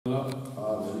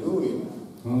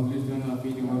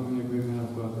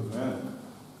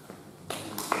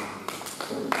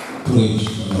Praise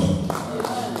the Lord.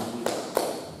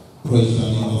 Praise the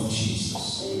name of Jesus.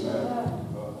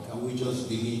 Can we just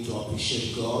begin to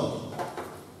appreciate God?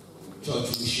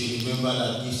 Church, we should remember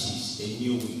that this is a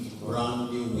new week,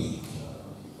 brand new week.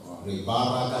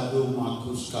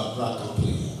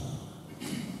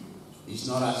 It's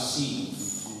not as if,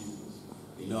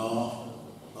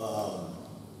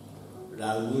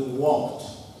 that we walked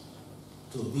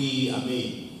to be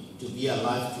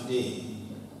alive today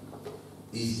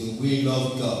is the will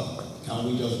of God. Can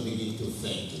we just begin to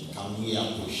thank Him? Can we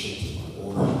appreciate Him?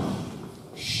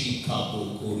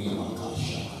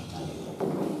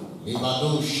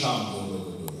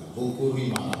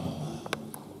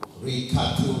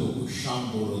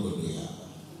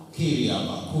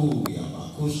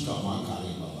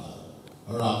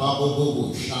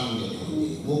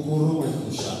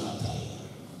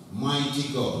 Mighty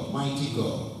God, mighty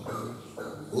God.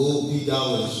 Oh, be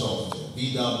thou exalted,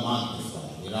 be thou magnified.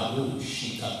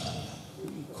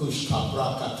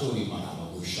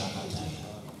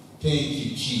 Thank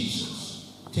you,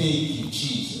 Jesus. Thank you,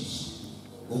 Jesus.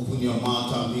 Open your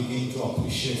mouth and begin to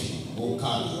appreciate Him.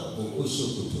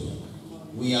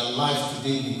 We are alive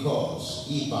today because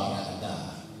He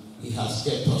has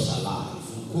kept us alive.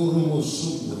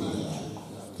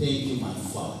 Thank you, my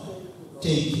Father.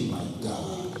 Thank you, my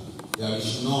God. There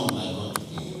is none like unto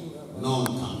you. None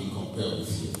can be compared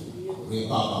with you.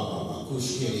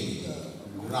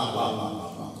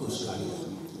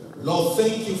 Lord,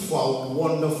 thank you for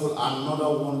another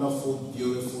wonderful,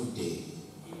 beautiful day.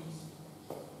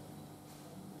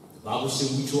 The Bible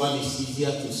says, which one is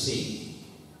easier to say?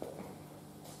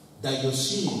 That your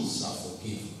sins are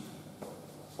forgiven,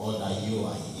 or that you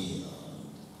are healed.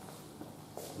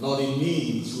 Lord, it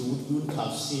means we wouldn't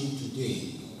have sinned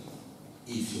today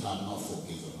if you had not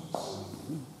forgiven us.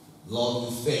 Lord,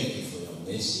 we thank you for your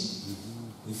mercy.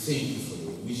 We thank you for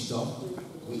your wisdom.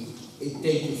 We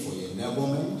thank you for your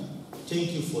enablement.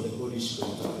 Thank you for the Holy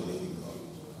Spirit of the living God.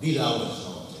 Be thou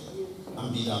exalted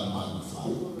and be thou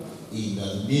magnified in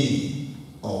the name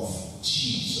of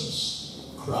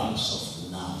Jesus Christ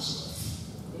of Nazareth.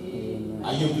 Amen.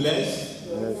 Are you blessed?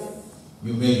 Yes.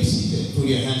 You may be seated. Put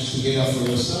your hands together for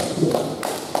yourself.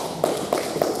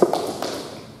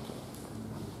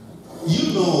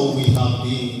 You know we have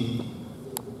been,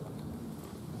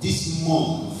 this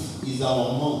month is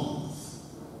our month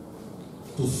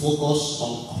to focus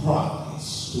on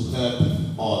Christ to help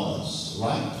others,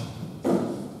 right?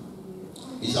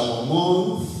 It's our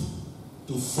month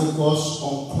to focus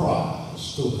on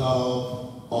Christ to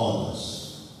help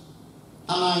others.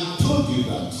 And I told you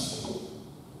that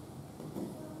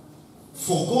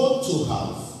for God to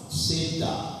have said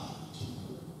that,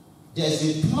 there's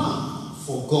a plan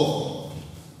for God.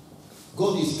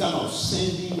 God is kind of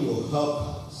sending your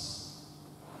helpers.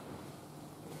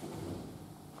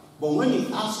 But when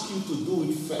He asks you to do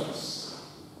it first,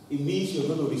 it means you're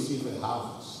going to receive a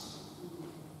harvest.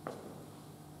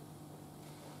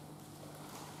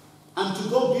 And to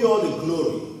God be all the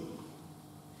glory.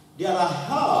 There are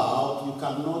help you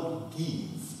cannot give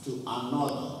to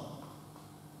another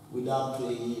without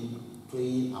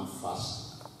praying and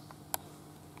fasting.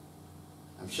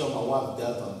 I'm sure my wife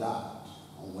dealt on that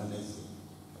on Wednesday.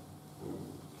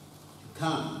 You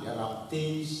can't. There are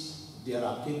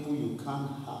people you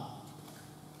can't help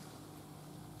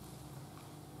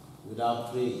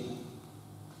without praying,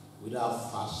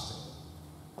 without fasting.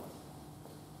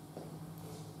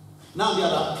 Now there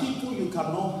are people you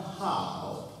cannot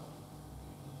help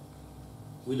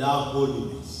without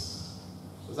holiness.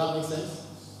 Does that make sense?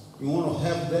 You want to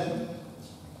help them.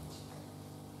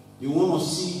 You want to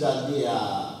see that they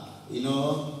are,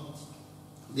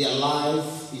 their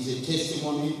life is a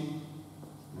testimony.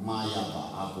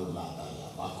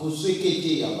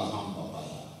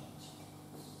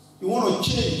 You want to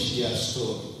change their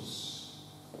stories.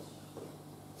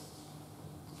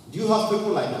 Do you have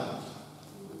people like that?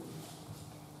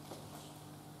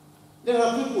 There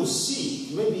are people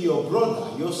sick, maybe your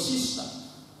brother, your sister.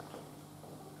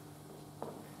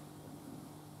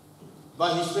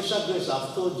 By His special grace,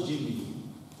 I've told Jimmy,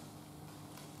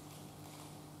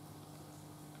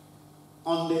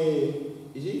 on the,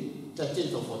 is it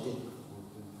 13th or 14th?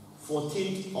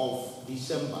 14th of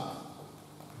December,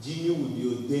 Jimmy will be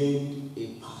ordained a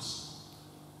pastor.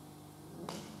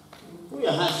 Put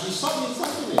your hands, he's something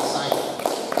exciting.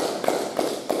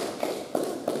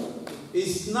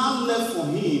 It's now left for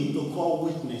him to call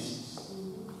witnesses.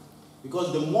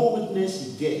 Because the more witness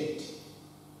he gets,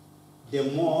 the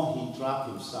more he traps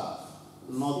himself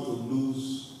not to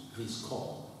lose his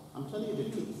call. I'm telling you the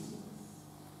truth.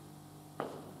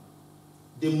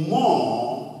 The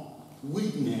more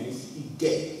witness he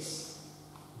gets,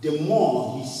 the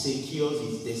more he secures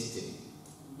his destiny.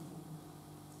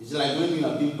 It's like when you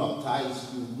are being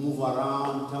baptized, you move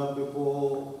around, tell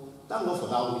people, thank God for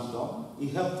that wisdom.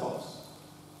 It helped us.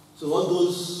 So all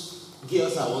those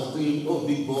girls I was doing, oh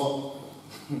big boy,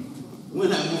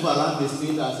 when I move around the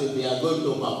street, I said, they are going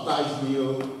to baptize me.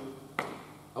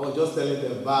 I was just telling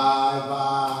them, bye,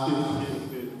 bye.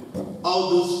 All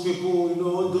those people, you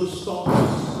know, all those stuff.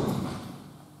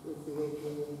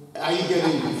 Are you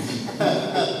getting it?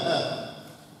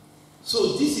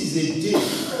 So this is a day,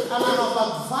 and I have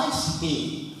advised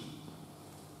him.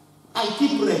 I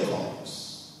keep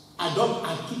records.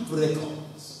 I keep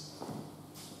records.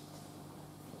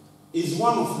 It's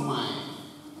one of my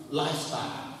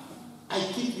lifestyle.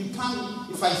 You can't,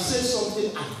 if I say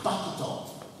something, I back it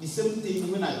up. The same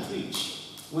thing when I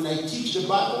preach. When I teach the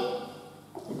Bible,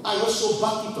 I also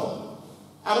back it up.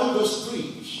 I don't just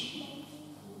preach.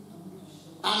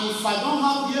 And if I don't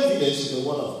have the evidence in the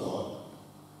Word of God,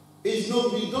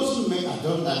 it doesn't make, I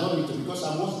don't need to, because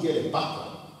I must get a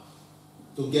backup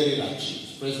to get it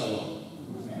achieved. Praise the Lord.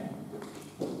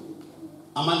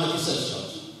 Am I making sense,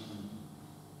 church?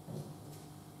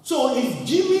 So if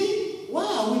Jimmy, why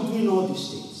are we doing all these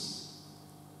things?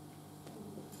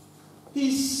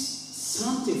 He's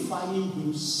sanctifying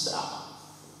himself,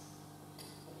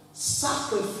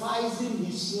 sacrificing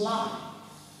his life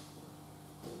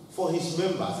for his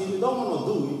members. If you don't want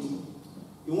to do it,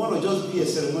 you want to just be a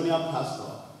ceremonial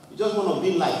pastor. You just want to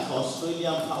be like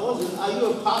Australian pastor. Are you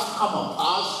a pastor? I'm a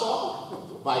pastor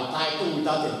by title,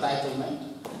 without entitlement.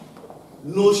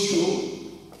 No show,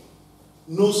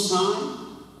 no sign,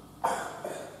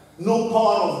 no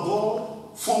power of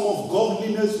God, form of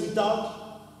godliness without.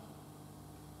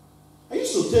 I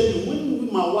used to tell you,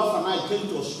 when my wife and I came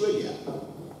to Australia,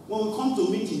 when we come to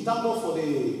meeting, thank God for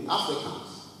the Africans.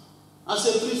 I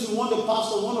said, please, we want the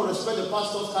pastor, we want to respect the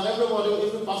pastors. Can every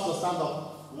pastor stand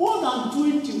up? More than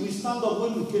 20 we stand up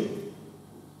when we came.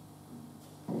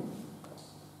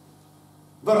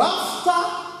 But after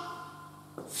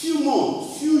few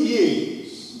months, few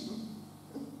years,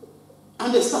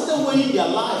 and they started weighing their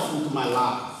life into my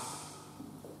life.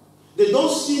 They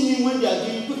don't see me when they are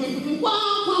doing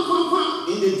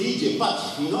in the DJ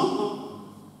party, you know.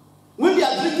 When they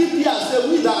are drinking beer, I say,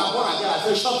 we that are born again, I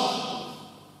say, shut up.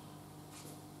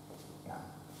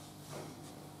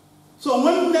 So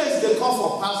when next they call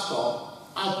for pastor,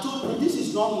 I told them, this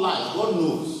is not life, God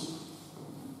knows.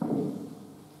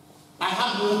 I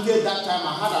had Munke that time,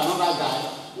 I had another guy.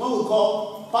 When we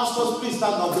call, pastors, please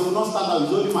stand up, they will not stand up,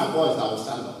 it's only my boys that will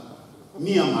stand up.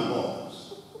 Me and my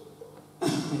boys.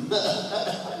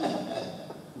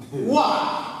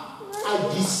 Why?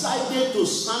 I decided to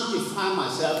sanctify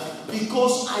myself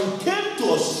because I came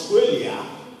to Australia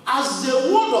as the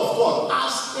Word of God,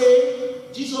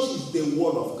 Jesus is the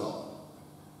Word of God.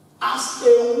 As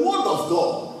a Word of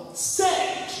God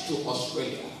sent to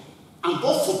Australia. And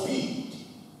God forbid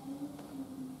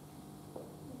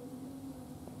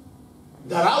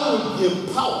that I will be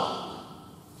empowered,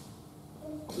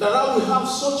 that I will have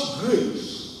such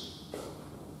grace.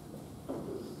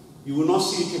 You will not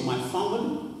see it in my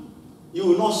family. You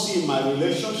will not see it in my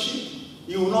relationship.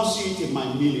 You will not see it in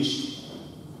my ministry.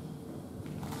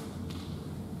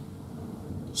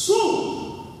 So,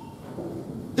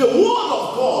 the Word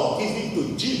of God given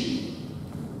to Jimmy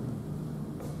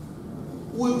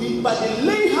will be by the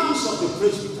laying hands of the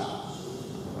presbyter.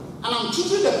 And I'm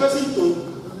choosing the person to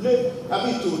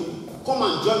come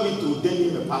and join me to ordain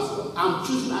him a pastor. I'm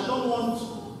choosing, I don't want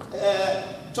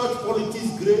church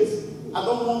politics grace. I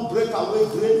don't want breakaway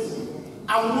grace.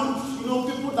 I want,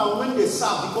 people that when they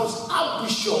serve, because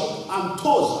Archbishop and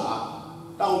Tozer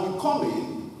that will be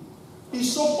coming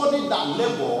is somebody that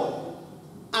labored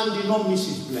and did not miss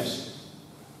his blessing.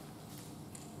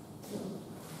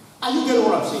 Are you getting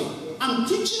what I'm saying? I'm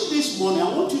teaching this morning. I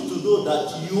want you to know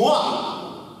that you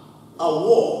are a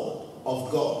word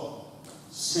of God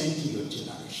sent to your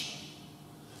generation.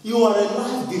 You are a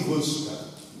life-giving spirit.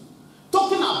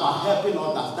 Talking about helping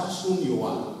others, that's whom you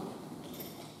are.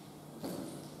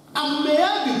 And may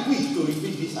I be quick to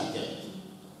repeat this again.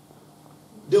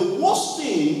 The worst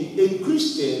thing a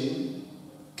Christian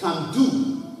can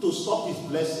do to stop his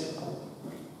blessing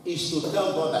is to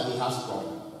tell God that he has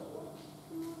problem.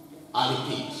 I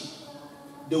repeat.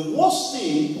 The worst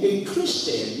thing a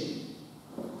Christian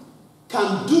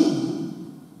can do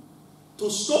to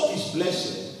stop his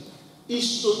blessing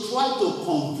is to try to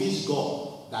convince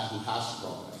God that he has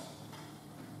problem.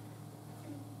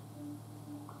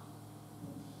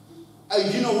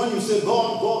 When you say,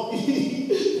 God,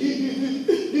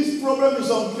 this problem is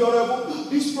incurable,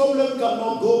 this problem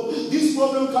cannot go, this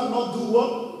problem cannot do what?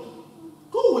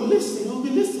 God will listen, he will be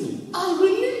listening.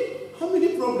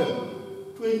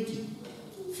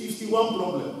 81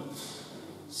 problem,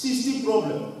 60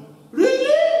 problem. Really?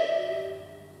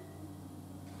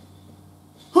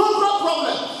 100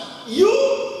 problems. You,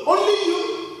 only you.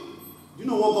 Do you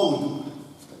know what God will do?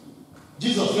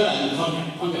 Jesus, where are you? Come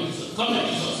here. Come here, Jesus. Come here,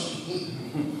 Jesus.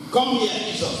 Come here,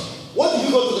 Jesus. What did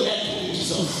you go to the earth to do,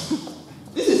 Jesus?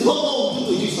 This is what God will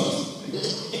do to Jesus.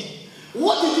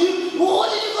 What did you go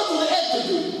to the earth to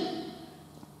do?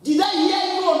 Did I hear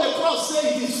you on the cross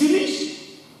say it is finished?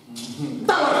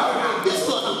 This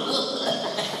one.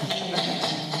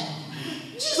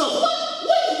 Jesus,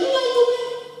 why did you lie to me?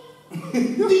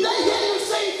 Did I hear you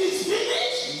say it is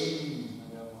finished?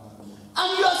 And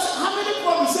you are saying, how many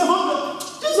problems? Say 100.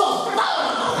 Jesus.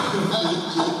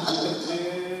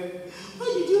 Why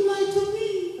did you lie to me?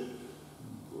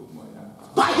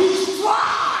 By his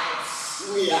stripes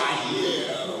we are here.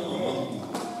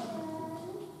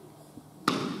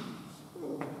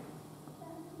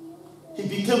 He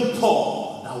became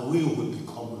poor that we will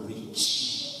become rich.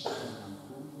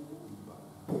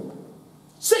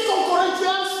 2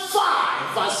 Corinthians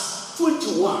 5 verse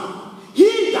 21.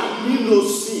 He that knew no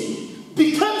sin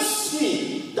became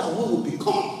sin that we will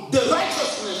become the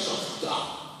righteousness of God.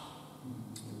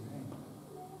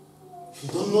 You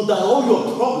don't know that all your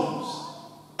problems,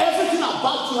 everything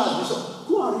about you has been solved.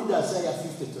 Go and read Isaiah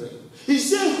 53. He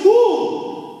said, who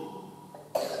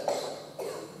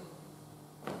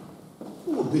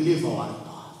will believe our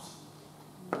report?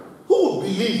 Who will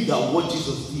believe that what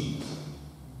Jesus did?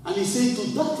 And he said, to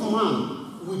that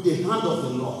man with the hand of the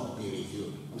Lord be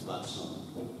revealed. That son.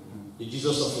 The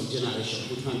Jesus of his generation.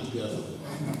 Put hand together for him.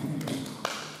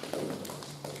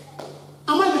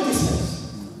 Am I making sense?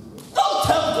 Don't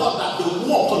tell God that the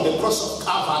work on the cross of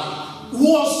Calvary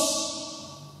was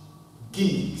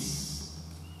gimmicks.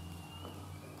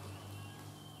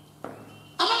 Am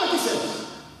I making sense?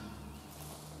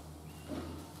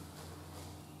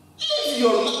 Live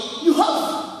your life. You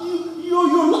have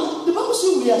your life. The Bible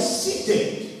says we are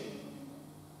seated.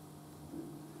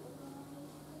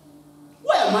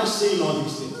 Why am I saying all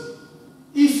these things?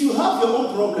 If you have your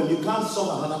own problem, you can't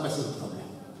solve another person's problem.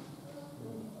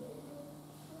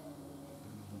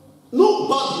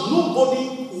 Nobody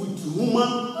with woman.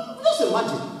 Just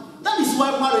imagine. That is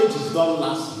why marriage is done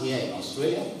last here in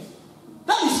Australia.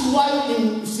 That is why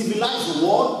in civilized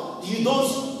world, you don't,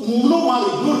 no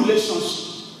marriage, no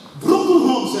relationship. Broken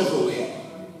homes everywhere.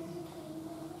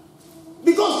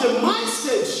 Because the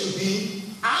mindset should be,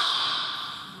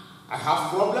 I have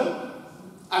problem,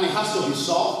 and it has to be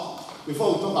solved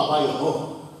before we talk about your home.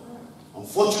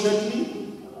 Unfortunately,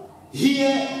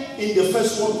 here in the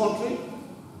first world country,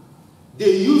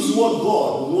 they use what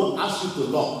God won't ask you to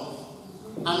love.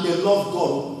 And they love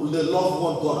God, they love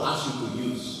what God asks you to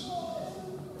use.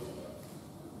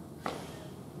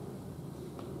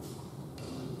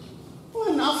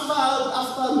 When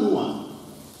after Noah,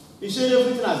 he said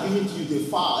everything I've given to you, the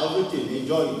fire, everything,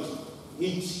 enjoy it.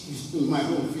 Eat, in my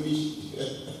home, finish.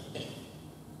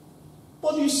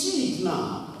 But you see it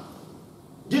now.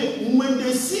 When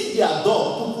they see their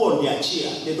dog poo on their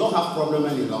chair, they don't have problem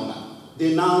any longer.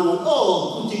 They now want,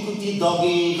 oh, kuti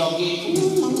doggy,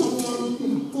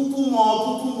 poo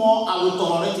more, I will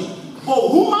tolerate it. But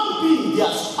human being,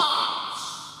 their spouse,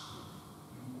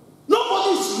 nobody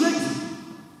is ready.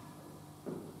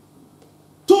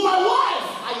 To my wife,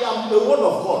 I am the word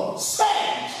of God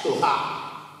sent to her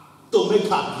to make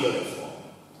her beautiful,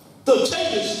 to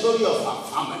change the story of her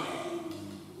family,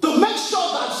 to make sure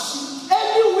that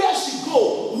anywhere she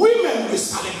goes, women will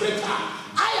celebrate her.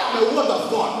 I am the word of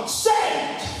God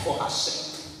sent for her sake.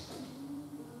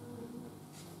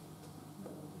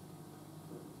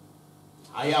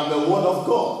 I am the word of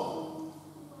God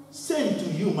sent to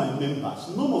you, my members.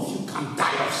 None of you can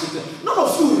die of sickness. None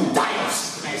of you will die of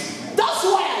sickness. That's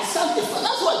why I sanctify.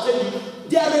 That's why I tell you,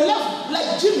 they are left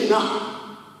like Jimmy now.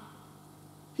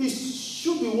 He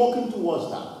should be walking towards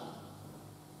that.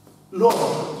 Lord,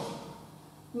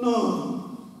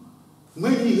 no.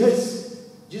 When he hears,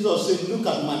 Jesus said, look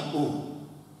at my own.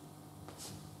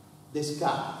 The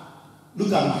scar.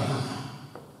 Look at my hand.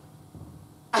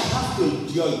 I have to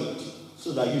endure it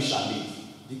so that you shall live.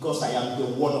 Because I am the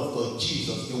word of God,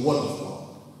 Jesus, the word of God.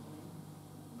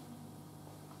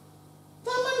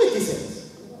 That might make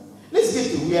sense. Let's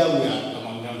get to where we are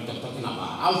talking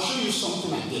about. I'll show you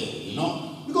something again, you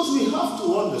know. Because we have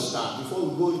to understand before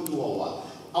we go into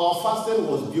our fasting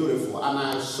was beautiful, and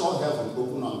I saw heaven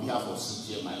open on behalf of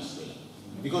CGMi Australia.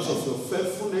 Because of your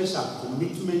faithfulness and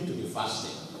commitment to the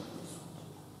fasting.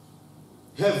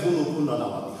 Heaven opened on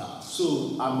our behalf.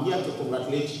 So I'm here to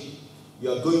congratulate you.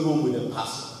 You are going home with a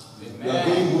parcel. Amen. You are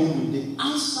going home with the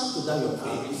answer to that your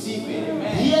prayer. Receive it.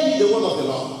 Amen. Hear ye the word of the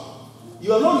Lord.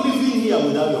 You are not living here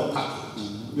without your package.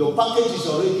 Your package is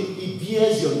already, it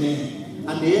bears your name,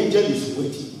 and the angel is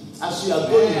waiting. As you are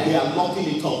going, they are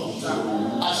locking it up with you.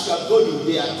 As you are going,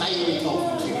 they are tying it up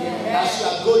with you. As you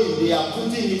are going, they are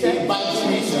putting it,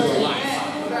 inviting it in your life,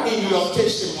 in your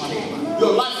testimony.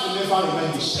 Your life will never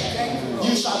remain the same.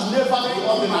 You shall never be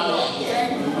ordinary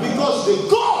again. Because the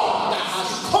God that has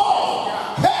called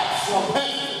help from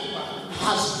heaven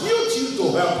has built you to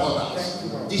help others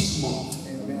this month.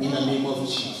 In the name of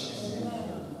Jesus.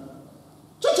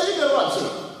 So tell you what I'm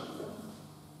saying.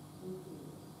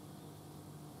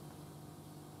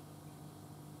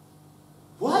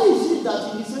 Why is it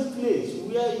that in the same place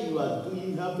where you are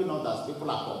doing helping others, people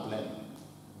are complaining?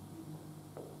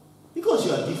 Because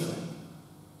you are different.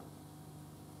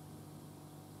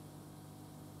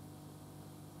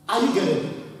 Are you getting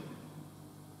it?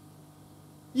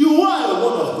 You are a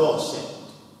word of God sent.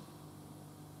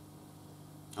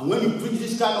 And when you preach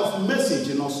this kind of message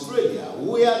in Australia,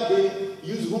 where they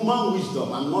use human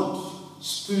wisdom and not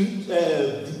spirit,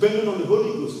 depending on the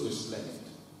Holy Ghost to explain it,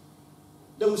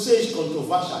 they will say it's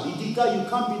controversial. You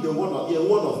can't be the word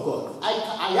of God.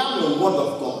 I am the word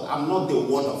of God. I'm not the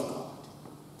word of God.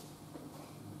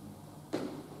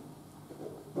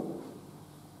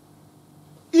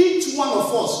 Each one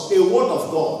of us, a word of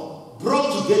God,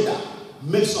 brought together,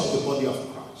 makes up the body of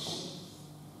Christ.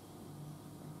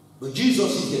 But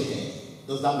Jesus is the head.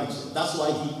 Does that make sense? That's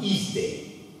why he is there.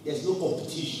 There's no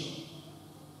competition.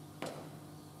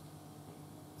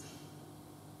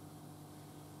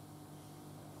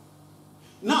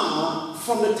 Now,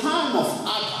 from the time of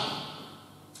Adam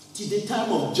to the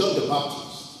time of John the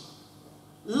Baptist,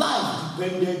 life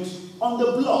depended on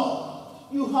the blood.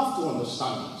 You have to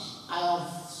understand this. I have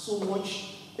so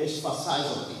much exercise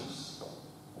on this.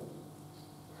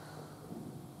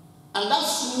 And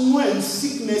that's when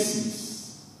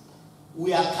sicknesses,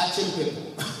 we are catching people.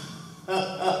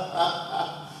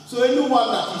 So anyone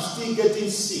that is still getting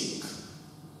sick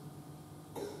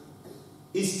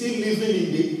is still living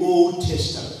in the Old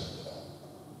Testament.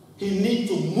 He needs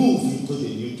to move into the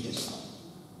New Testament.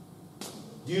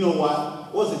 Do you know why?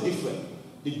 What's the difference?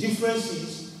 The difference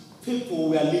is people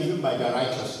were living by their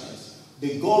righteousness.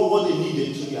 They got what they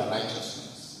needed through their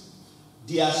righteousness.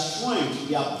 Their strength,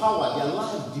 their power, their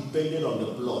life depended on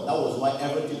the blood. That was why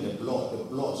everything, the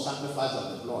blood, sacrifice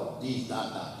of the blood, this,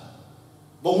 that.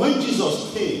 But when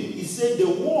Jesus came, he said the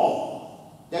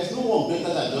one, there's no one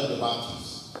greater than John the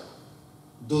Baptist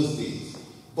those days.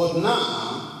 But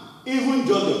now, even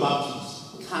John the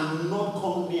Baptist cannot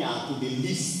come near to the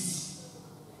least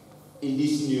in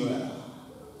this new era.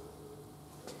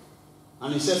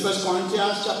 And he said, 1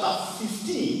 Corinthians chapter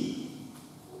 15,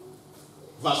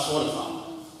 verse 45.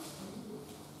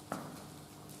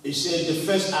 He said the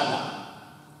first Adam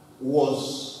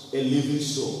was a living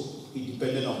soul. He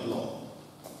depended on blood.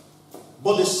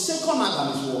 But the second Adam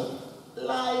is what?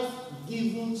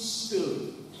 Life-giving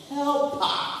spirit. Helper.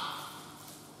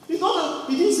 He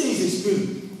didn't say he's a spirit.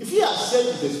 If he had said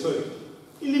he's a spirit,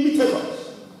 he limited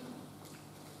us.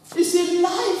 It's a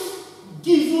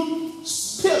life-giving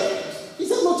spirit. Is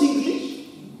that not English?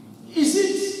 Is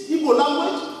it Igbo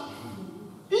language?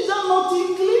 Is that not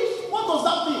English? What does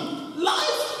that mean?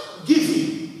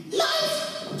 Life-giving.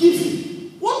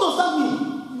 Life-giving. What does that mean?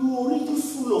 You are already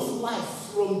full of life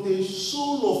from the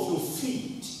sole of your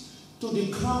feet to the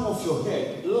crown of your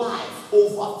head. Life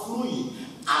overflowing.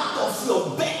 Out of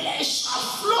your belly shall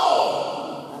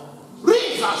flow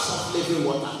rivers of living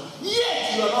water.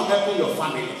 Yet you are not helping your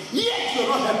family. Yet you are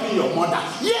not helping your mother.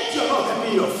 Yet you are not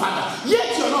helping your father.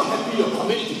 Yet you are not helping your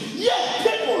community. Yet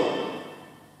people.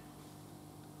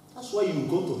 That's why you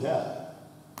go to hell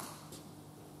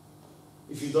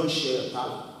if you don't share your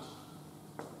talent.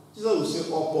 Jesus will say,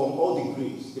 upon all the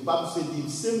grace. The Bible said the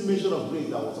same measure of grace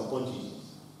that was upon Jesus.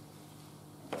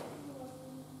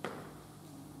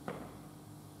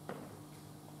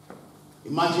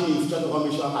 Imagine if Church of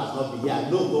Commission has not been here. I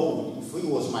know God would, if it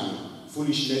was my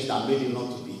foolishness that made him not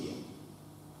to be here.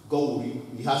 God would,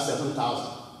 he has 7,000.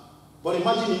 But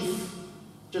imagine if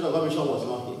Church of Commission was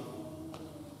not here.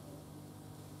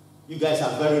 You guys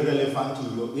are very relevant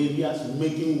in your areas,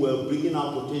 making well, bringing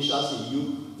out potentials in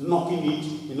you, knocking it,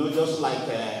 just like,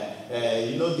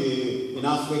 in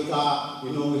Africa, we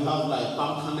have like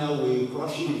palm kernel, we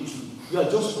crushing it. You are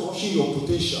just crushing your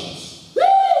potentials.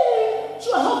 Hey!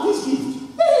 So I have this gift.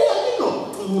 Hey, I didn't know.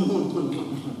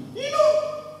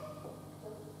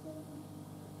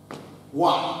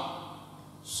 Why?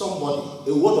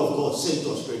 Somebody, a word of God sent to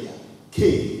Australia,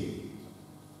 came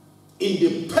in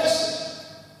the person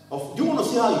of, do you want to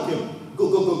see how he came? Go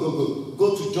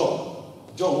to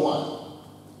John 1.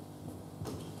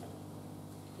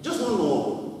 Just want to know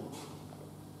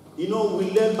You know, we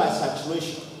learn by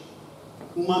saturation.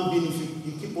 Human beings, if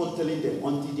you keep on telling them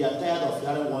until they are tired of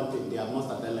hearing one thing, they have not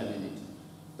started learning it.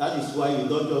 That is why you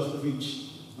don't just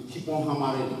preach, you keep on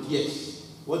hammering it.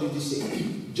 Yes. What did he say?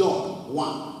 John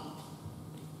 1,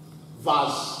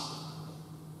 verse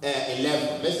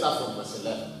 11. Let's start from verse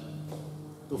 11.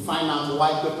 To find out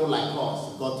why people like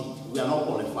us got it. We are not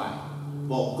qualified,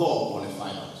 but God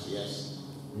qualified us. Yes.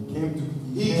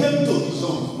 He came to his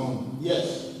own.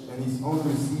 Yes. And his own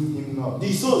received him not.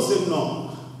 The son said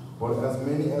no. But as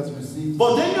many as received him.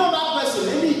 But any other person,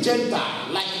 any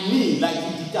Gentile, like me, like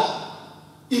Idika,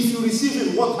 if you receive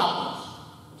him, what happens?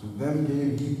 To them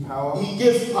gave he power. He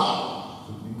gave power.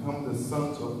 To become the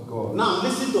sons of God. Now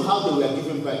listen to how they were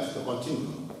given birth. To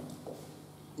continue.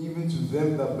 Even to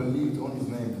them that believed on his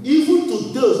name. Even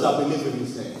to those that believe in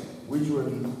his name. Which were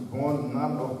born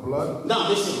not of blood. Now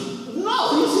listen.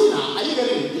 Now listen now. Are you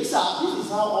getting it? This is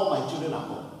how all my children are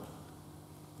born.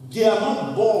 They are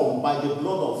not born by the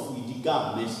blood of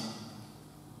Idika and Messi.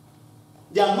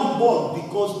 They are not born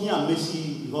because me and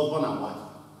Messi is husband and wife.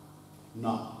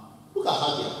 No. Look at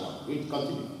how they are born. Wait,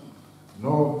 continue.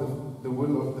 Nor the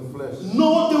will of the flesh.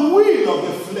 No, the will of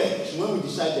the flesh. When we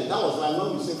decided, that was like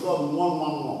when we said, God, we want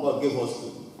one, God gave us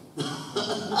two.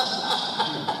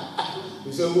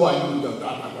 We said, who are you?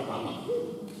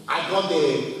 I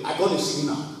got the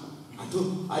signal.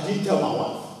 I didn't tell my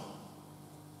wife.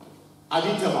 I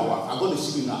got the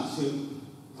signal. I said,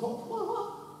 God,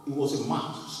 it was a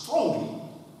match, strongly.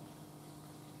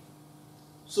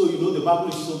 So, you know, the Bible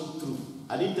is so true.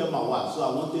 I didn't tell my wife, so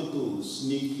I wanted to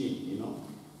sneak in, you know.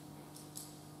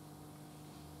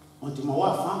 Until my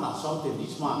wife found out something,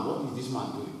 this man, what is this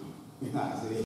man doing? I said,